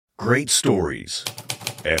Great stories,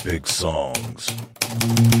 epic songs.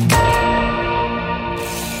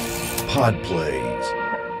 Pod Plays.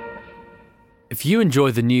 If you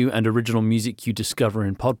enjoy the new and original music you discover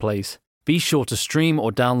in Podplays, be sure to stream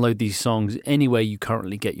or download these songs anywhere you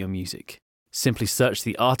currently get your music. Simply search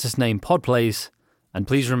the artist name Podplays, and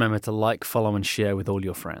please remember to like, follow, and share with all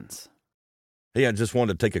your friends. Hey, I just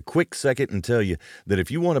wanted to take a quick second and tell you that if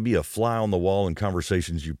you want to be a fly on the wall in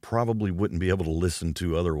conversations you probably wouldn't be able to listen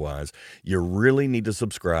to otherwise, you really need to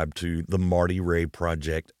subscribe to the Marty Ray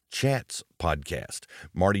Project Chats podcast.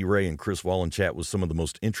 Marty Ray and Chris Wallen chat with some of the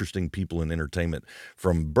most interesting people in entertainment,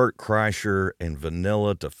 from Bert Kreischer and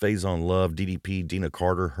Vanilla to Faison Love, DDP, Dina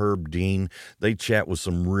Carter, Herb Dean. They chat with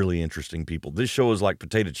some really interesting people. This show is like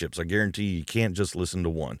potato chips. I guarantee you can't just listen to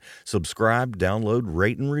one. Subscribe, download,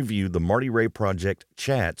 rate, and review the Marty Ray Project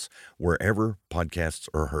Chats wherever podcasts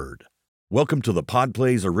are heard. Welcome to the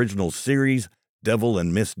Podplays original series, Devil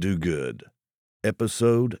and Miss Do Good,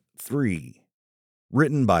 Episode 3.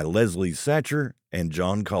 Written by Leslie Satcher and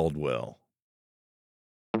John Caldwell.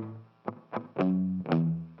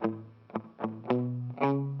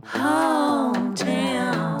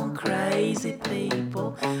 Hometown crazy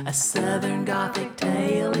people, a southern gothic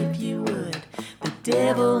tale if you would. The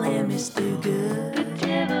devil and Miss Do Good. The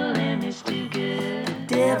devil and Miss Do Good. The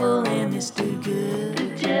devil and Miss Do Good.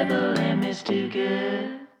 The devil and Miss Do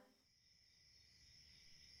Good.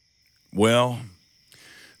 Well,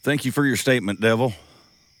 thank you for your statement, Devil.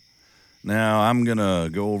 Now, I'm going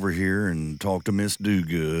to go over here and talk to Miss Do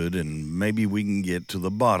Good, and maybe we can get to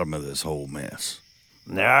the bottom of this whole mess.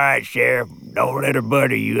 All right, Sheriff. Don't let her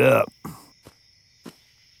butter you up.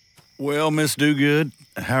 Well, Miss Do Good,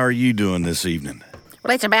 how are you doing this evening?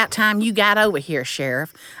 Well, it's about time you got over here,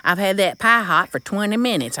 Sheriff. I've had that pie hot for 20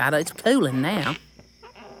 minutes. It's cooling now.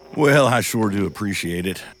 Well, I sure do appreciate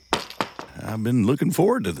it. I've been looking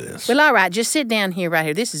forward to this. Well, all right, just sit down here right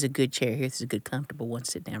here. This is a good chair here. This is a good, comfortable one.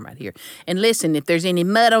 Sit down right here. And listen, if there's any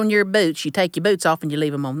mud on your boots, you take your boots off and you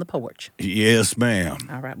leave them on the porch. Yes, ma'am.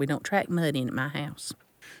 All right, we don't track mud in at my house.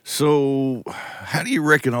 So, how do you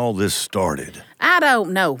reckon all this started? I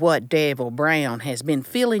don't know what Devil Brown has been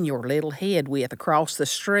filling your little head with across the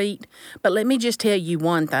street, but let me just tell you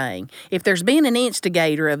one thing. If there's been an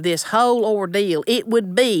instigator of this whole ordeal, it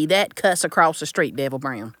would be that cuss across the street, Devil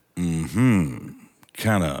Brown.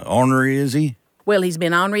 Kind of ornery, is he? Well, he's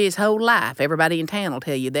been ornery his whole life. Everybody in town will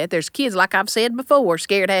tell you that. There's kids, like I've said before,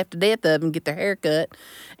 scared half to death of him, get their hair cut.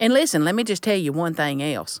 And listen, let me just tell you one thing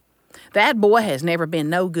else. That boy has never been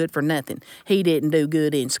no good for nothing. He didn't do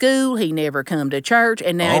good in school, he never come to church,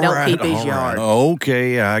 and now he don't keep his yard.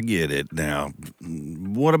 Okay, I get it. Now,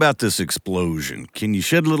 what about this explosion? Can you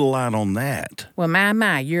shed a little light on that? Well,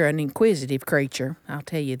 my, you're an inquisitive creature, I'll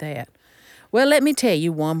tell you that. Well, let me tell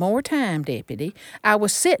you one more time, Deputy. I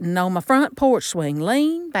was sitting on my front porch swing,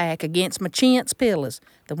 leaned back against my chintz pillows,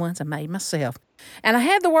 the ones I made myself. And I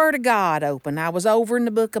had the Word of God open. I was over in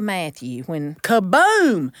the book of Matthew when,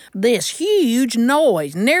 kaboom, this huge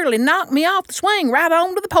noise nearly knocked me off the swing right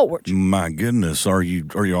onto the porch. My goodness, are you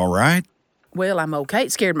all right? Well, I'm okay.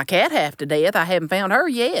 It scared my cat half to death. I haven't found her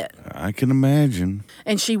yet. I can imagine.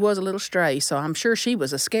 And she was a little stray, so I'm sure she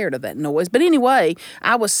was scared of that noise. But anyway,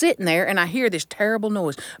 I was sitting there, and I hear this terrible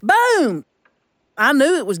noise. Boom! I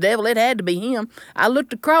knew it was Devil. It had to be him. I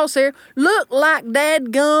looked across there. Looked like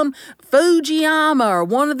dadgum Fujiyama or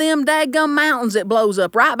one of them dadgum mountains that blows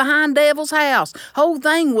up right behind Devil's house. Whole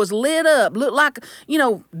thing was lit up. Looked like,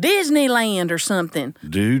 Disneyland or something.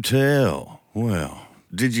 Do tell. Well,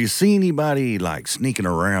 did you see anybody, sneaking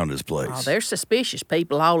around this place? Oh, there's suspicious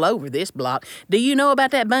people all over this block. Do you know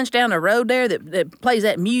about that bunch down the road there that plays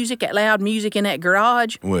that music, that loud music in that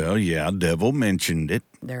garage? Well, yeah, Devil mentioned it.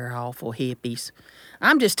 They're awful hippies.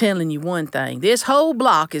 I'm just telling you one thing. This whole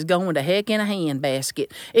block is going to heck in a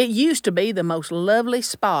handbasket. It used to be the most lovely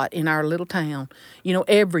spot in our little town.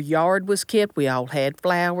 Every yard was kept. We all had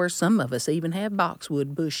flowers. Some of us even have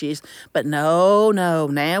boxwood bushes. But no,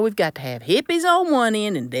 now we've got to have hippies on one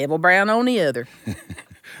end and Devil Brown on the other.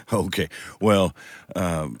 Okay, well,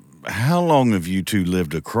 how long have you two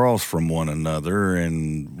lived across from one another,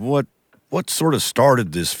 and what sort of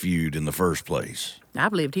started this feud in the first place?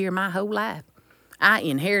 I've lived here my whole life. I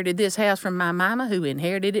inherited this house from my mama, who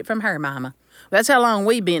inherited it from her mama. That's how long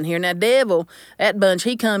we've been here. Now, Devil, that bunch,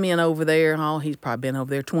 he come in over there. Oh, he's probably been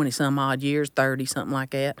over there 20-some-odd years, 30, something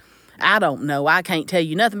like that. I don't know. I can't tell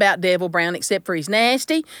you nothing about Devil Brown except for he's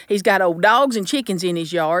nasty. He's got old dogs and chickens in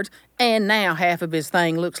his yards. And now half of his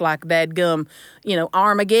thing looks like dadgum,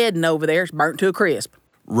 Armageddon over there. It's burnt to a crisp.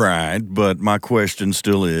 Right, but my question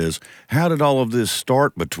still is, how did all of this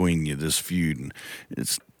start between you, this feud?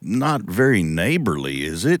 It's not very neighborly,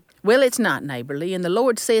 is it? Well, it's not neighborly, and the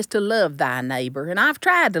Lord says to love thy neighbor, and I've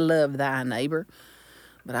tried to love thy neighbor.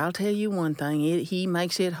 But I'll tell you one thing, he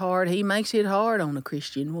makes it hard. He makes it hard on a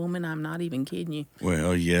Christian woman. I'm not even kidding you.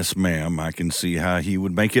 Well, yes, ma'am. I can see how he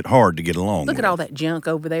would make it hard to get along Look with. at all that junk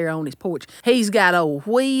over there on his porch. He's got old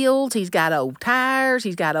wheels, he's got old tires,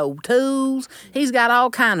 he's got old tools, he's got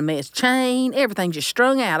all kind of mess, chain, everything just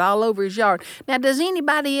strung out all over his yard. Now, does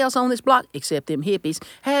anybody else on this block, except them hippies,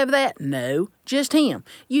 have that? No, just him.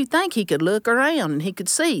 You think he could look around and he could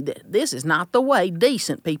see that this is not the way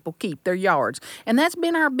decent people keep their yards. And that's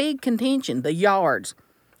been our big contention, the yards.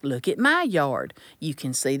 Look at my yard. You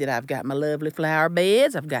can see that I've got my lovely flower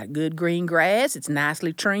beds. I've got good green grass. It's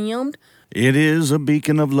nicely trimmed. It is a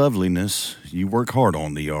beacon of loveliness. You work hard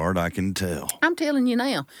on the yard, I can tell. I'm telling you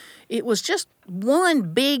now, it was just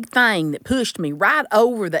one big thing that pushed me right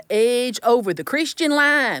over the edge, over the Christian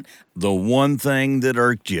line. The one thing that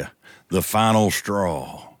irked you, the final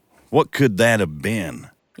straw. What could that have been?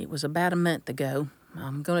 It was about a month ago.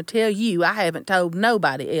 I'm going to tell you, I haven't told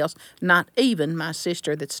nobody else, not even my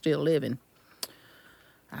sister that's still living.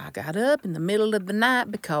 I got up in the middle of the night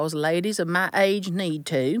because ladies of my age need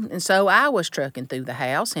to, and so I was trucking through the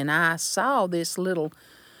house, and I saw this little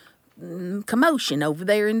commotion over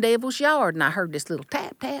there in Devil's yard, and I heard this little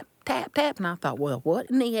tap, tap, tap, tap, and I thought, well, what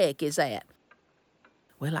in the heck is that?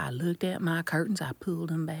 Well, I looked at my curtains, I pulled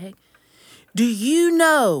them back. Do you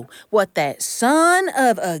know what that son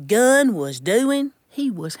of a gun was doing? He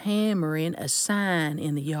was hammering a sign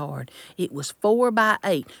in the yard. It was 4 by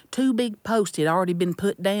 8. 2 big posts had already been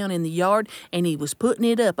put down in the yard, and he was putting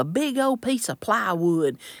it up, a big old piece of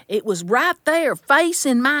plywood. It was right there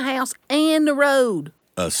facing my house and the road.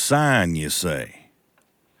 A sign, you say?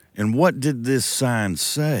 And what did this sign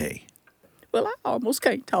say? Well, I almost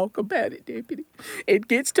can't talk about it, Deputy. It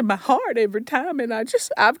gets to my heart every time, and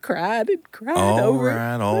I've cried and cried over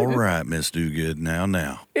it. All right, Miss Dogood,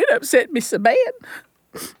 now. It upset me so bad.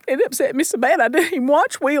 I didn't even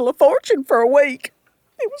watch Wheel of Fortune for a week.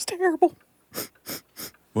 It was terrible.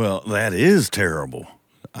 Well, that is terrible.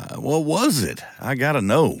 What was it? I gotta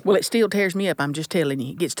know. Well, it still tears me up, I'm just telling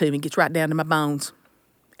you. It gets to me, gets right down to my bones.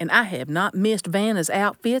 And I have not missed Vanna's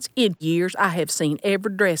outfits in years. I have seen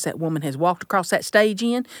every dress that woman has walked across that stage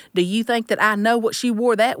in. Do you think that I know what she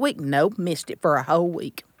wore that week? Nope, missed it for a whole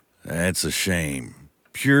week. That's a shame.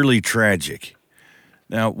 Purely tragic.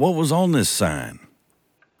 Now, what was on this sign?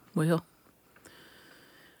 Well,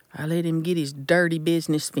 I let him get his dirty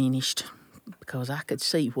business finished because I could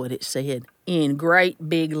see what it said in great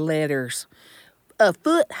big letters. A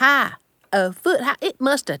foot high. It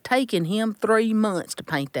must have taken him 3 months to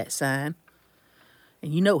paint that sign.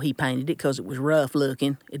 And you know he painted it because it was rough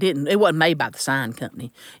looking. It wasn't made by the sign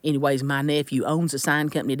company. Anyways, my nephew owns a sign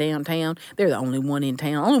company downtown. They're the only one in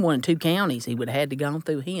town, only one in 2 counties. He would have had to go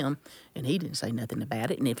through him, and he didn't say nothing about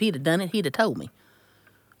it. And if he'd have done it, he'd have told me.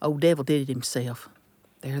 Old Devil did it himself.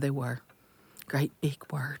 There they were. Great big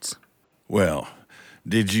words. Well,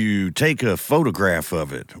 did you take a photograph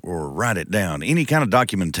of it or write it down? Any kind of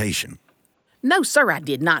documentation? No, sir, I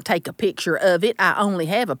did not take a picture of it. I only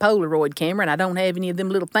have a Polaroid camera, and I don't have any of them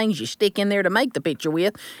little things you stick in there to make the picture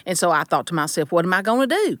with. And so I thought to myself, what am I going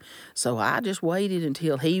to do? So I just waited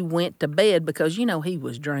until he went to bed because, you know, he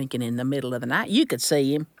was drinking in the middle of the night. You could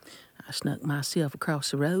see him. I snuck myself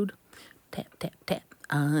across the road. Tap, tap, tap.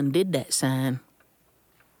 Undid that sign.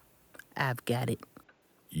 I've got it.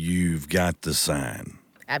 You've got the sign.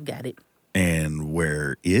 I've got it. And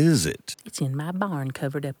where is it? It's in my barn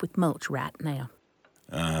covered up with mulch right now.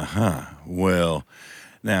 Well,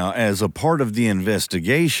 now, as a part of the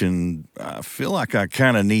investigation, I feel like I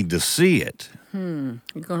kind of need to see it. You're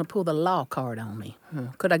going to pull the law card on me.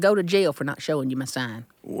 Could I go to jail for not showing you my sign?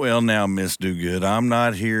 Well, now, Miss Dogood, I'm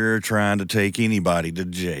not here trying to take anybody to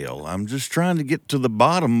jail. I'm just trying to get to the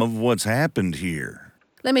bottom of what's happened here.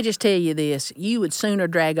 Let me just tell you this. You would sooner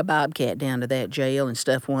drag a bobcat down to that jail and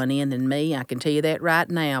stuff one in than me. I can tell you that right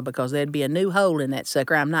now because there'd be a new hole in that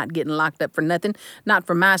sucker. I'm not getting locked up for nothing, not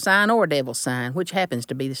for my sign or Devil's sign, which happens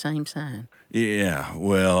to be the same sign. Yeah,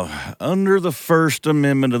 well, under the First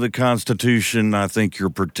Amendment of the Constitution, I think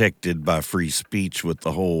you're protected by free speech with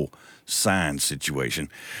the whole sign situation.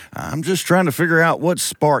 I'm just trying to figure out what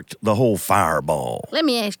sparked the whole fireball. Let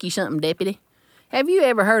me ask you something, Deputy. Have you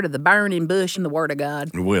ever heard of the burning bush in the Word of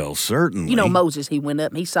God? Well, certainly. You know Moses, he went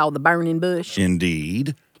up and he saw the burning bush.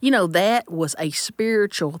 Indeed. That was a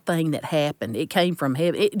spiritual thing that happened. It came from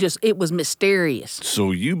heaven. It was mysterious.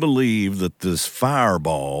 So you believe that this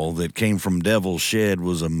fireball that came from Devil's Shed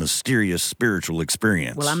was a mysterious spiritual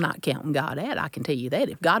experience? Well, I'm not counting God out. I can tell you that.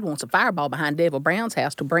 If God wants a fireball behind Devil Brown's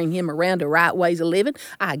house to bring him around to right ways of living,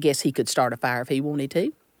 I guess he could start a fire if he wanted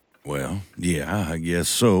to. Well, yeah, I guess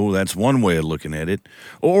so. That's one way of looking at it.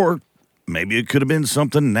 Or maybe it could have been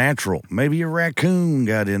something natural. Maybe a raccoon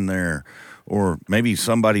got in there. Or maybe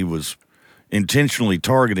somebody was intentionally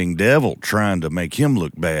targeting Devil, trying to make him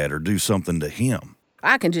look bad or do something to him.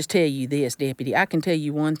 I can just tell you this, Deputy. I can tell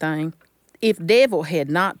you one thing. If Devil had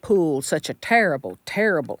not pulled such a terrible,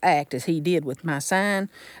 terrible act as he did with my sign,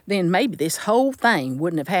 then maybe this whole thing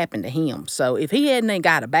wouldn't have happened to him. So if he hadn't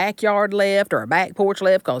got a backyard left or a back porch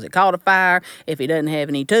left because it caught a fire, if he doesn't have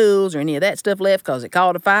any tools or any of that stuff left because it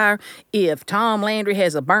caught a fire, if Tom Landry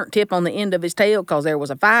has a burnt tip on the end of his tail because there was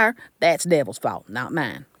a fire, that's Devil's fault, not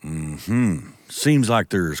mine. Seems like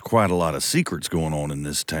there's quite a lot of secrets going on in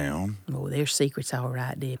this town. Oh, there's secrets all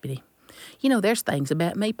right, Deputy. There's things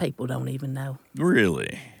about me people don't even know.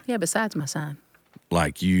 Really? Yeah, besides my sign.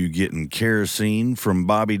 Like you getting kerosene from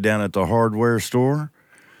Bobby down at the hardware store?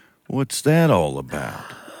 What's that all about?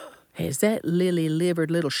 Has that lily-livered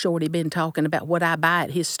little shorty been talking about what I buy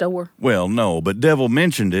at his store? Well, no, but Devil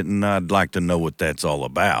mentioned it, and I'd like to know what that's all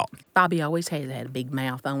about. Bobby always has had a big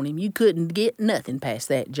mouth on him. You couldn't get nothing past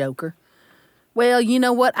that joker. Well, you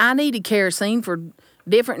know what? I needed kerosene for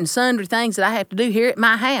different and sundry things that I have to do here at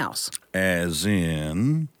my house. As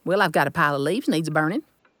in? Well, I've got a pile of leaves needs burning.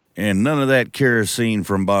 And none of that kerosene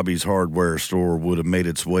from Bobby's hardware store would have made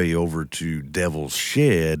its way over to Devil's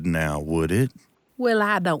Shed now, would it? Well,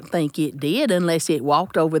 I don't think it did unless it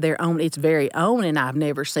walked over there on its very own, and I've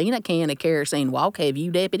never seen a can of kerosene walk. Have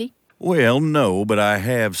you, Deputy? Well, no, but I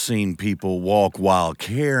have seen people walk while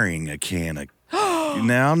carrying a can of...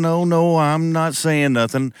 Now, no, I'm not saying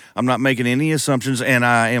nothing. I'm not making any assumptions, and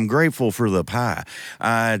I am grateful for the pie.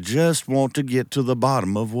 I just want to get to the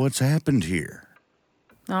bottom of what's happened here.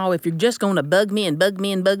 Oh, if you're just going to bug me and bug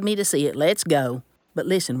me and bug me to see it, let's go. But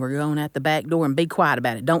listen, we're going out the back door and be quiet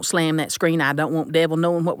about it. Don't slam that screen. I don't want Devil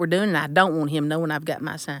knowing what we're doing, and I don't want him knowing I've got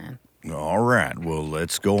my sign. All right, well,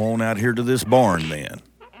 let's go on out here to this barn then.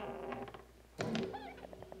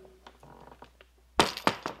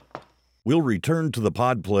 We'll return to the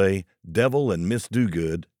pod play Devil and Miss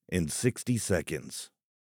Dogood in 60 seconds.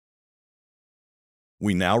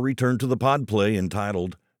 We now return to the pod play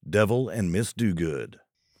entitled Devil and Miss Dogood.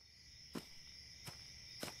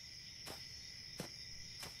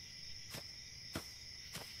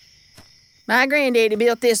 My granddaddy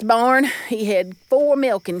built this barn. He had 4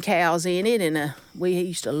 milking cows in it, and we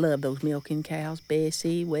used to love those milking cows.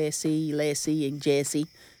 Bessie, Wessie, Lessie, and Jessie.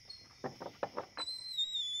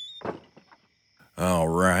 All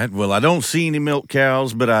right. Well, I don't see any milk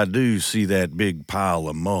cows, but I do see that big pile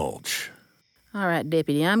of mulch. All right,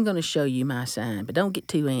 Deputy, I'm going to show you my sign, but don't get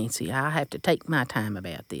too antsy. I'll have to take my time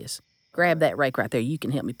about this. Grab that rake right there. You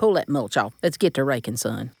can help me pull that mulch off. Let's get to raking,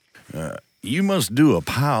 son. You must do a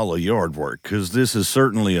pile of yard work, 'cause this is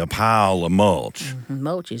certainly a pile of mulch.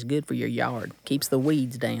 Mulch is good for your yard. Keeps the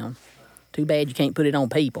weeds down. Too bad you can't put it on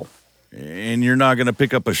people. And you're not going to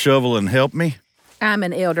pick up a shovel and help me? I'm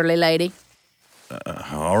an elderly lady.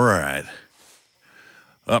 All right.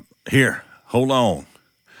 Up here, hold on.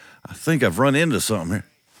 I think I've run into something here.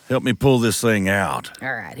 Help me pull this thing out.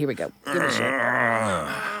 All right, here we go. Give it a shot.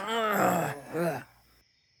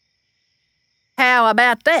 How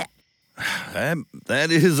about that?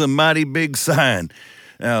 That is a mighty big sign.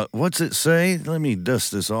 Now, what's it say? Let me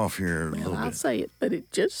dust this off here a little I'll bit. say it, but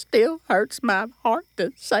it just still hurts my heart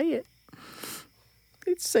to say it.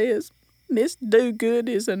 It says, Miss Dogood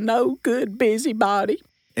is a no-good busybody.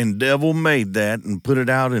 And Devil made that and put it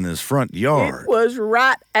out in his front yard. It was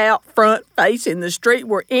right out front facing the street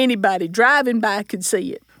where anybody driving by could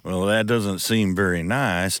see it. Well, that doesn't seem very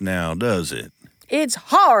nice now, does it? It's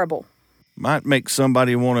horrible. Might make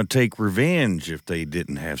somebody want to take revenge if they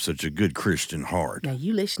didn't have such a good Christian heart. Now,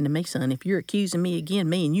 you listen to me, son. If you're accusing me again,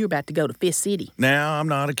 me and you're about to go to Fifth City. Now, I'm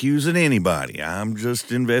not accusing anybody. I'm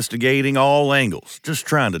just investigating all angles, just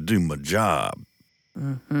trying to do my job.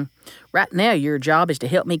 Right now, your job is to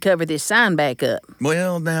help me cover this sign back up.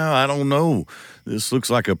 Well, now, I don't know. This looks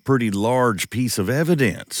like a pretty large piece of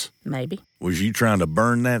evidence. Maybe. Was you trying to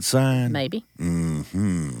burn that sign? Maybe.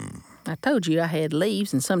 I told you I had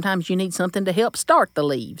leaves, and sometimes you need something to help start the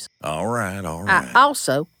leaves. All right. I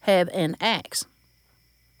also have an axe.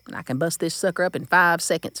 And I can bust this sucker up in 5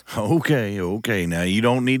 seconds. Okay. Now, you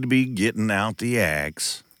don't need to be getting out the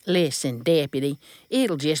axe. Listen, Deputy,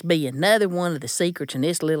 it'll just be another one of the secrets in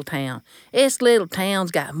this little town. This little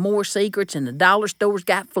town's got more secrets than the dollar store's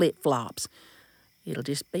got flip-flops. It'll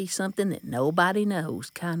just be something that nobody knows,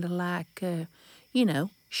 kind of like,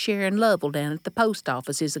 Sharon Lovell down at the post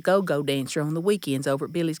office is a go-go dancer on the weekends over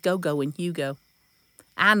at Billy's Go-Go in Hugo.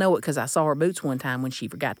 I know it because I saw her boots one time when she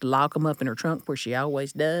forgot to lock them up in her trunk where she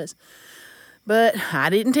always does. But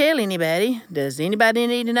I didn't tell anybody. Does anybody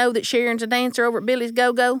need to know that Sharon's a dancer over at Billy's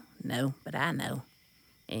Go-Go? No, but I know.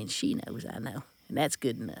 And she knows I know. And that's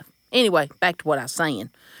good enough. Anyway, back to what I was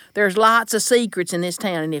saying. There's lots of secrets in this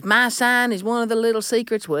town, and if my sign is one of the little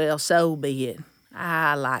secrets, well, so be it.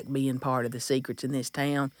 I like being part of the secrets in this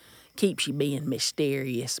town. Keeps you being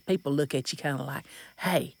mysterious. People look at you kind of like,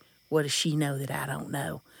 hey, what does she know that I don't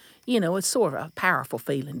know? It's sort of a powerful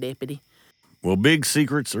feeling, Deputy. Well, big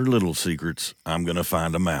secrets or little secrets, I'm going to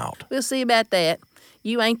find them out. We'll see about that.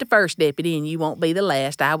 You ain't the first, Deputy, and you won't be the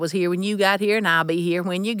last. I was here when you got here, and I'll be here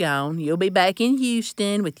when you're gone. You'll be back in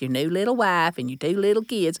Houston with your new little wife and your 2 little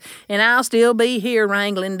kids, and I'll still be here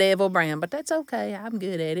wrangling Devil Brown, but that's okay. I'm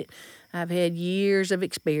good at it. I've had years of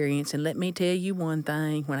experience, and let me tell you one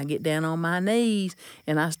thing. When I get down on my knees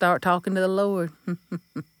and I start talking to the Lord,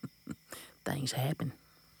 things happen.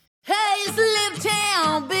 Hey, it's a little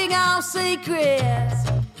town, big on secrets.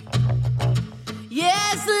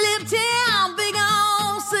 Yeah, it's a little town, big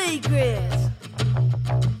on secrets.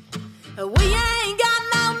 We ain't got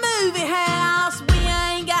no movie house, we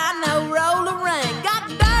ain't got no roller rink. Got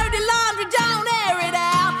dirty laundry, don't air it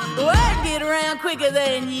out. The word get around quicker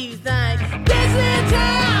than you think. This little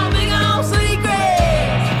town, big on secrets.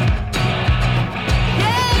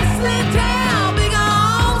 Yeah, it's a little town, big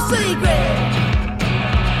on secrets.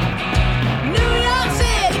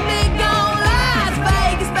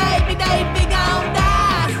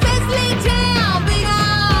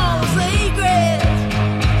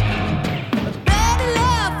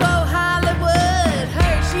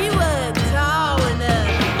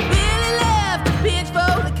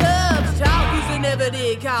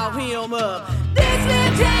 Call him up. This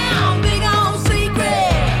little town, big on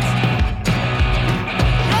secrets.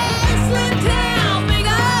 This little town, big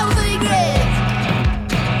on secrets.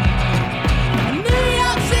 New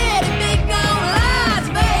York City, big on Las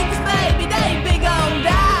Vegas, baby, they big on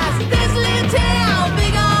dice. This little town,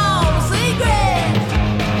 big on secrets.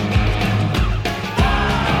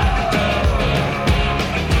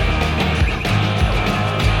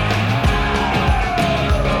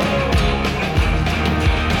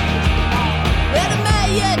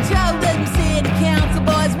 Yeah, Joe doesn't sit the council,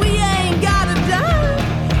 boys. We ain't got a dime.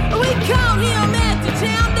 We caught him at the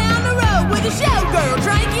town down the road with a showgirl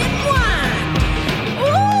drinking wine.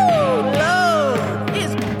 Ooh, Lord,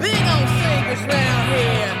 it's big on secrets round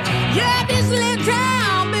here. Yeah, this little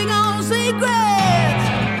town, big on secrets.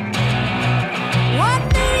 One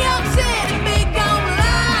New York City, big on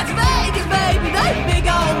Las Vegas, baby, they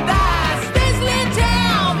big on dice. This little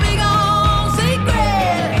town, big on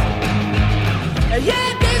secrets. Yeah.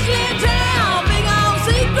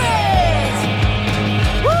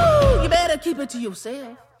 Keep it to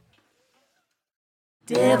yourself.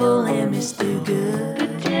 Devil and Miss Do Good. The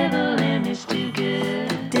devil and Miss Do Good.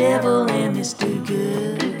 The devil and Miss Do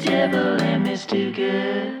Good. The devil and Miss Do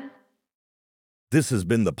Good. This has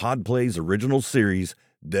been the Pod Plays original series,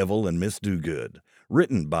 Devil and Miss Do Good,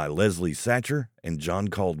 written by Leslie Satcher and John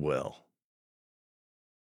Caldwell.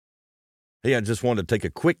 Hey, I just wanted to take a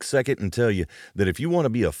quick second and tell you that if you want to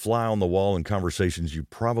be a fly on the wall in conversations you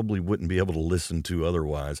probably wouldn't be able to listen to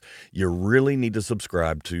otherwise, you really need to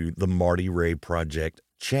subscribe to the Marty Ray Project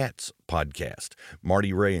Chats podcast.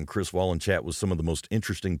 Marty Ray and Chris Wallen chat with some of the most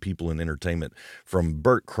interesting people in entertainment, from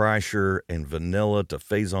Bert Kreischer and Vanilla to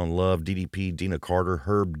Faison Love, DDP, Dina Carter,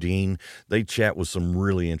 Herb Dean. They chat with some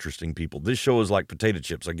really interesting people. This show is like potato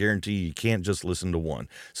chips. I guarantee you can't just listen to one.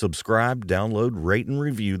 Subscribe, download, rate, and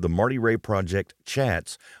review the Marty Ray Project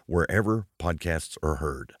Chats wherever podcasts are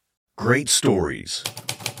heard. Great stories,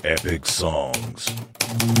 epic songs.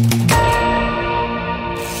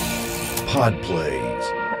 Pod Plays.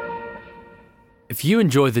 If you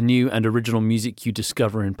enjoy the new and original music you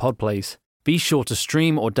discover in Podplays, be sure to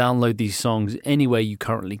stream or download these songs anywhere you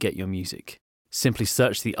currently get your music. Simply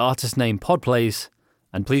search the artist name Podplays,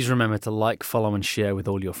 and please remember to like, follow, and share with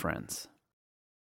all your friends.